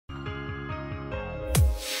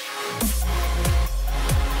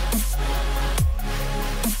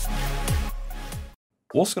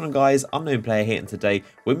What's going on, guys? Unknown Player here, and today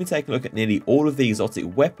we'll be taking a look at nearly all of the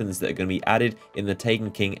exotic weapons that are going to be added in the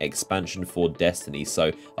Taken King expansion for Destiny.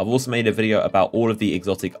 So I've also made a video about all of the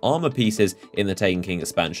exotic armor pieces in the Taken King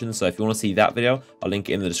expansion, so if you want to see that video, I'll link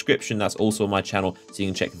it in the description. That's also on my channel, so you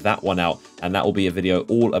can check that one out, and that will be a video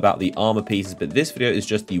all about the armor pieces, but this video is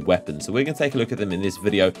just the weapons. So we're going to take a look at them in this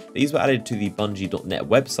video. These were added to the Bungie.net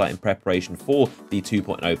website in preparation for the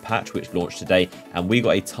 2.0 patch, which launched today, and we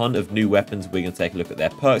got a ton of new weapons. We're going to take a look at their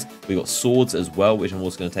perks. We've got swords as well, which I'm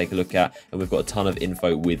also going to take a look at, and we've got a ton of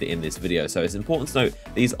info within this video. So it's important to note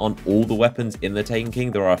these aren't all the weapons in the Taken King.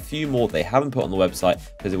 There are a few more they haven't put on the website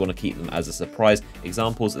because they want to keep them as a surprise.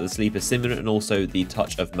 Examples are the Sleeper Simulant and also the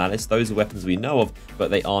Touch of Malice. Those are weapons we know of, but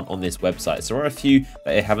they aren't on this website. So there are a few that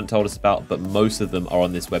they haven't told us about, but most of them are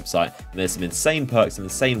on this website, and there's some insane perks and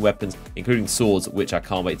insane weapons, including swords, which I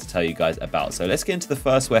can't wait to tell you guys about. So let's get into the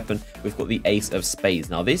first weapon. We've got the Ace of Spades.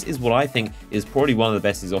 Now this is what I think is probably one of the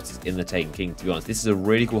best exotics in the Taken King, to be honest. This is a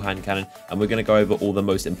really cool hand cannon, and we're going to go over all the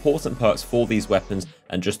most important perks for these weapons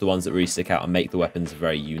and just the ones that really stick out and make the weapons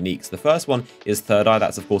very unique. So the first one is Third Eye.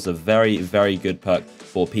 That's of course a very, very good perk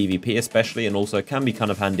for PvP especially, and also can be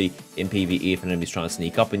kind of handy in PvE if an enemy's trying to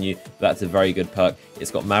sneak up on you. That's a very good perk.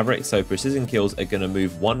 It's got Maverick, so precision kills are going to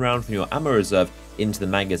move 1 round from your ammo reserve into the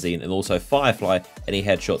magazine, and also Firefly, any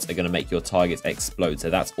headshots are going to make your targets explode. So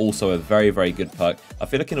that's also a very, very good perk. I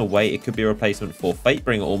feel like in a way it could be a replacement for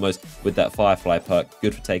Fatebringer almost with that Firefly perk.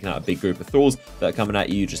 Good for taking out a big group of thralls that are coming at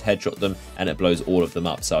you. You just headshot them and it blows all of them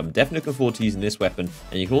up. So I'm definitely looking forward to using this weapon,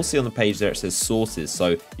 and you can also see on the page there it says sources,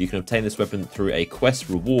 so you can obtain this weapon through a quest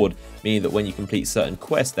reward, meaning that when you complete certain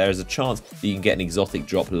quests there is a chance that you can get an exotic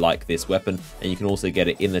drop like this weapon, and you can also get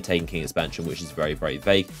it in the Taken King expansion, which is very, very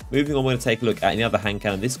vague. Moving on, we're going to take a look at another hand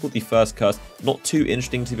cannon. This is called the First Curse. Not too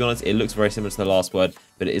interesting, to be honest. It looks very similar to the Last Word,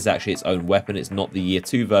 but it is actually its own weapon. It's not the Year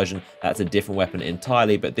 2 version. That's a different weapon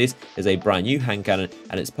entirely, but this is a brand new hand cannon,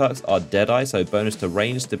 and its perks are Deadeye, so bonus to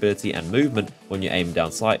range, stability, and movement when you're aiming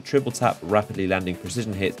down sight. Triple tap, rapidly landing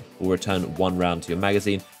precision hits will return 1 round to your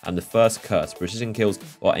magazine. And the First Curse, precision kills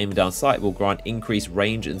while aiming down sight will grant increased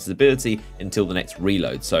range and stability until the next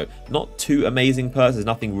reload. So not too amazing perks. There's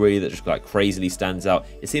nothing really that just like crazily stands out.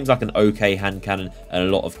 It seems like an okay hand cannon, and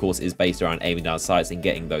a lot of course is based around aiming down sights and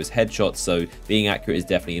getting those headshots, so being accurate is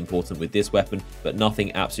definitely important with this weapon, but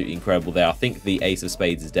nothing absolutely incredible there. I think the Ace of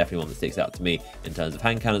Spades is definitely one that sticks out to me in terms of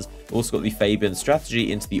hand cannons. Also got the Fabian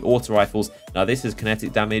strategy into the auto rifles. Now this is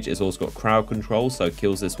kinetic damage. It's also got crowd control, so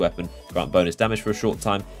kills this weapon grant bonus damage for a short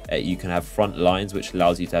time. You can have front lines, which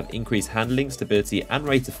allows you to have increased handling, stability, and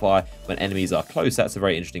rate of fire when enemies are close. That's a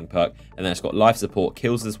very interesting perk. And then it's got life support.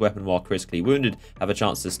 Kills this weapon while critically wounded have a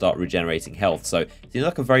chance to start regenerating health. So it seems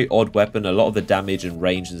like a very odd weapon. A lot of the damage and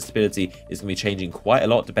range and stability is going to be changing quite a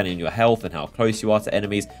lot depending on your health and how close you are to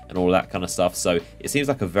enemies and all that kind of stuff. So it seems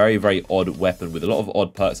like a very, very odd weapon with a lot of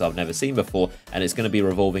odd perks I've never seen before, and it's going to be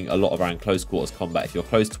revolving a lot around close quarters combat. If you're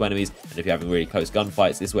close to enemies and if you're having really close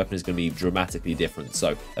gunfights, this weapon is going to be dramatically different.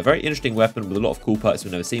 So a very interesting weapon with a lot of cool perks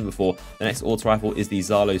we've never seen before. The next auto rifle is the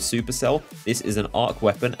Zalo Supercell. This is an arc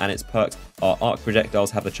weapon, and its perks are arc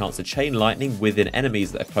projectiles have the chance to chain lightning within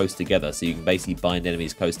enemies that are close together, so you can basically bind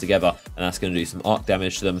enemies close together, and that's going to do some arc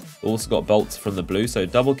damage to them. We've also got bolts from the blue, so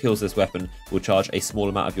double kills this weapon will charge a small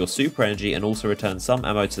amount of your super energy and also return some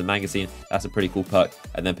ammo to the magazine. That's a pretty cool perk.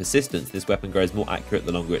 And then persistence, this weapon grows more accurate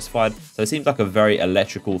the longer it's fired, so it seems like a very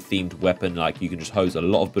electrical themed weapon. Like you can just hose a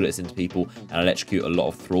lot of bullets into people and electrocute a lot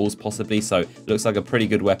of thralls possibly, so looks like a pretty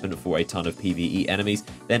good weapon for a ton of PvE enemies.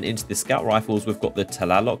 Then into the scout rifles, we've got the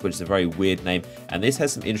Talalok, which is a very weird name, and this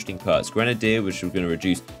has some interesting perks. Grenadier, which is going to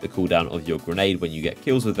reduce the cooldown of your grenade when you get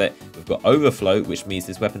kills with it. We've got Overflow, which means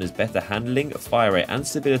this weapon has better handling, fire rate, and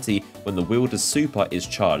stability when the wielder's super is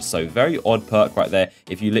charged. So very odd perk right there.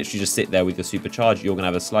 If you literally just sit there with your supercharge, you're going to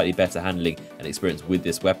have a slightly better handling and experience with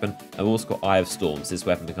this weapon. And we've also got Eye of Storms. This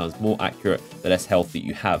weapon becomes more accurate the less health that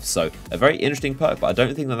you have. So a very interesting perk, but I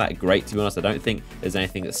don't think they're that great, to be honest. I don't think there's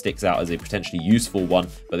anything that sticks out as a potentially useful one,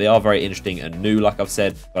 but they are very interesting and new, like I've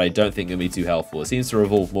said, but I don't think they're going to be too helpful. It seems to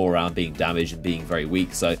revolve more around being damaged and being very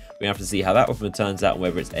weak, so we have to see how that weapon turns out and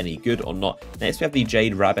whether it's any good or not. Next we have the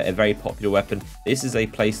Jade Rabbit, a very popular weapon. This is a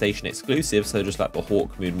PlayStation exclusive, so just like the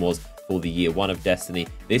Hawk Moon was for the year 1 of Destiny,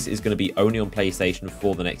 this is going to be only on PlayStation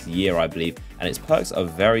for the next year, I believe, and its perks are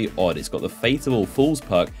very odd. It's got the Fateable Fools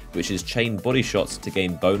perk, which is chain body shots to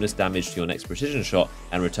gain bonus damage to your next precision shot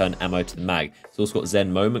and return ammo to the mag. It's also got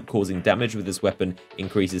Zen Moment, causing damage with this weapon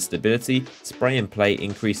increases stability. Spray and Play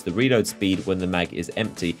increase the reload speed when the mag is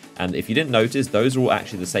empty, and if you didn't notice, those are all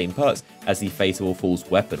actually the same same perks as the Fatal Falls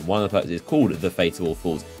weapon. One of the perks is called the Fatal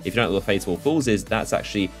Falls. If you don't know what the Fatal Falls is, that's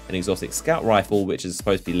actually an exotic scout rifle, which is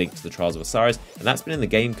supposed to be linked to the Trials of Osiris, and that's been in the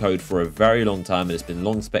game code for a very long time, and it's been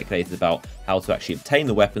long speculated about how to actually obtain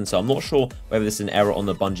the weapon. So I'm not sure whether this is an error on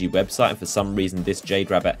the Bungie website, and for some reason this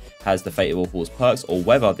Jade Rabbit has the Fatal Falls perks, or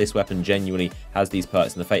whether this weapon genuinely has these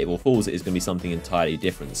perks and the Fatal Falls is going to be something entirely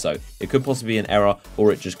different. So it could possibly be an error,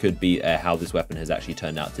 or it just could be how this weapon has actually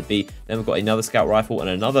turned out to be. Then we've got another scout rifle, and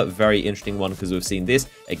another very interesting one, because we've seen this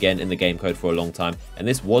again in the game code for a long time, and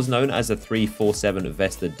this was known as the 347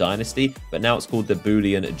 Vesta Dynasty, but now it's called the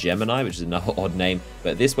Boolean Gemini, which is another odd name.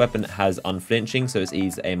 But this weapon has unflinching, so it's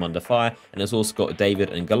easy to aim under fire, and it's also got David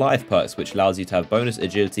and Goliath perks, which allows you to have bonus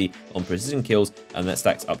agility on precision kills, and that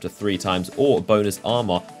stacks up to 3 times, or bonus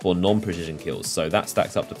armor for non-precision kills, so that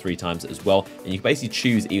stacks up to 3 times as well. And you can basically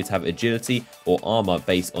choose either to have agility or armor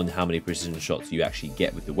based on how many precision shots you actually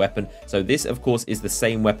get with the weapon. So this of course is the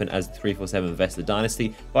same weapon as the 347 Vesta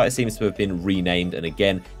Dynasty, but it seems to have been renamed, and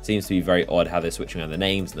again seems to be very odd how they're switching around the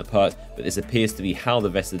names and the perks, but this appears to be how the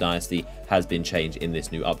Vesta Dynasty has been changed in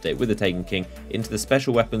this new update with the Taken King. Into the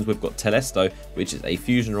special weapons, we've got Telesto, which is a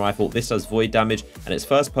fusion rifle. This does void damage, and its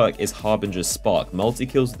first perk is Harbinger's Spark.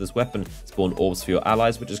 Multi-kills with this weapon spawn orbs for your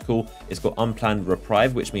allies, which is cool. It's got Unplanned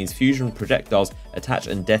Reprieve, which means fusion projectiles attach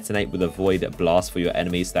and detonate with a void blast for your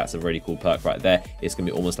enemies. That's a really cool perk right there. It's going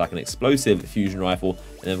to be almost like an explosive fusion rifle.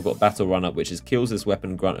 And then we've got Battle Runner, which is kills this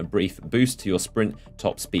weapon grant a brief boost to your sprint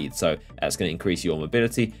top speed, so that's going to increase your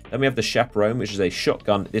mobility. Then we have the Chaperone, which is a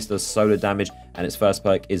shotgun. This does solar damage, and its first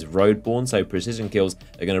perk is Roadborne, so precision kills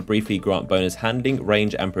are going to briefly grant bonus handling,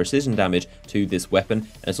 range, and precision damage to this weapon.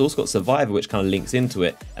 And it's also got Survivor, which kind of links into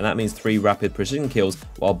it, and that means 3 rapid precision kills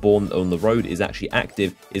while Born on the Road is actually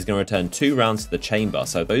active is going to return 2 rounds to the chamber.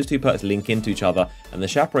 So those 2 perks link into each other, and the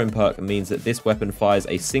Chaperone perk means that this weapon fires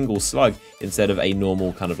a single slug instead of a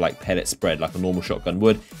normal kind of like pellet spread like a normal shotgun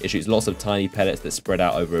would. It shoots lots of tiny pellets that spread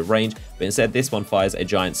out over a range, but instead this one fires a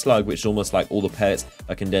giant slug, which is almost like all the pellets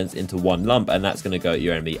are condensed into one lump, and that's going to go at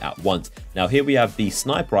your enemy at once. Now here we have the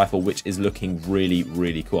sniper rifle, which is looking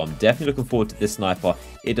really cool. I'm definitely looking forward to this sniper.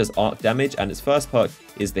 It does arc damage, and its first perk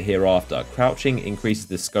is the Hereafter. Crouching increases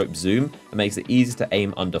the scope zoom and makes it easy to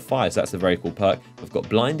aim under fire, so that's a very cool perk. We've got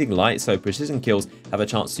Blinding Light, so precision kills have a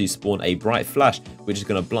chance to spawn a bright flash, which is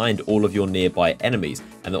going to blind all of your nearby enemies.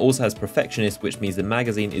 And it also has Perfectionist, which means the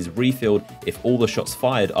magazine is refilled if all the shots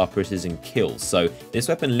fired are precision kills. So this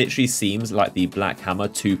weapon literally seems like the Black Hammer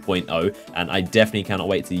 2.0, and I definitely cannot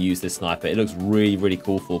wait to use this sniper. It looks really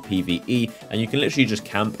cool for PvE, and you can literally just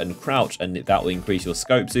camp and crouch, and that will increase your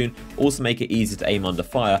scope zoom, also make it easy to aim under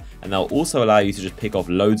fire, and that will also allow you to just pick off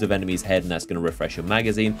loads of enemies' head, and that's going to refresh your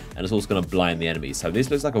magazine, and it's also going to blind the enemies. So this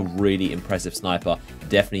looks like a really impressive sniper.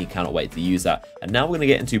 Definitely cannot wait to use that. And now we're going to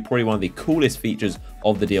get into probably one of the coolest features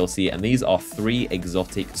of the DLC, and these are 3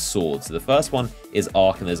 exotic swords. So the first one is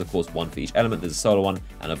Arc, and there's of course 1 for each element. There's a solar one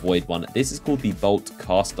and a void one. This is called the Bolt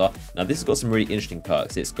Caster. Now this has got some really interesting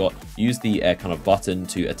perks. It's got use the kind of button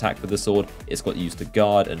to attack with the sword. It's got use to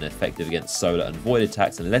guard and effective against solar and void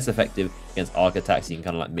attacks, and less effective against arc attacks. You can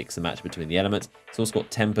kind of like mix and match between the elements. It's also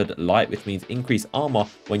got Tempered Light, which means increased armor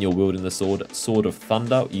when you're wielding the sword. Sword of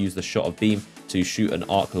Thunder, use the shot of beam to shoot an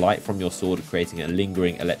arc light from your sword, creating a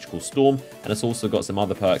lingering electrical storm. And it's also got some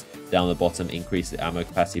other perks down the bottom. Increase the ammo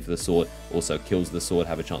capacity for the sword, also kills the sword,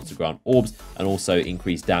 have a chance to grant orbs, and also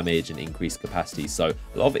increase damage and increase capacity. So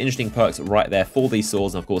a lot of interesting perks right there for these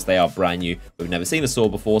swords, and of course they are brand new. We've never seen a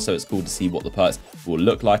sword before, so it's cool to see what the perks will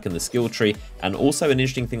look like in the skill tree. And also an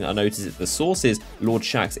interesting thing that I noticed is the sources, Lord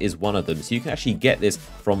Shaxx is one of them, so you can actually get this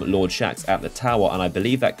from Lord Shaxx at the tower, and I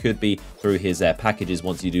believe that could be through his packages.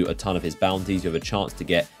 Once you do a ton of his bounties, you have a chance to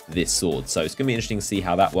get this sword, so it's going to be interesting to see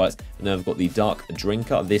how that works. And then I've got the Dark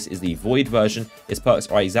Drinker. This is the void version. Its perks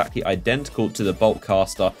are exactly identical to the Bolt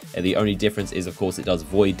Caster, and the only difference is of course it does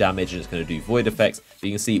void damage and it's going to do void effects. So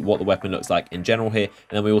you can see what the weapon looks like in general here.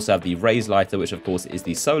 And then we also have the Raise Lighter, which of course is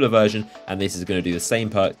the solar version, and this is going to do the same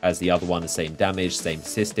perk as the other one, the same damage, same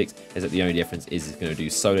statistics, is that the only difference is it's going to do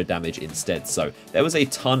solar damage instead. So there was a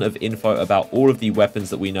ton of info about all of the weapons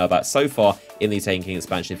that we know about so far in the Taken King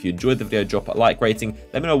expansion. If you enjoyed the video, drop a like rating.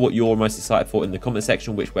 Let me know what you're most excited for in the comment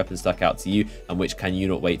section, which weapon stuck out to you and which can you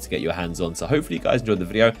not wait to get your hands on. So hopefully you guys enjoyed the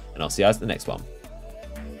video, and I'll see you guys in the next one.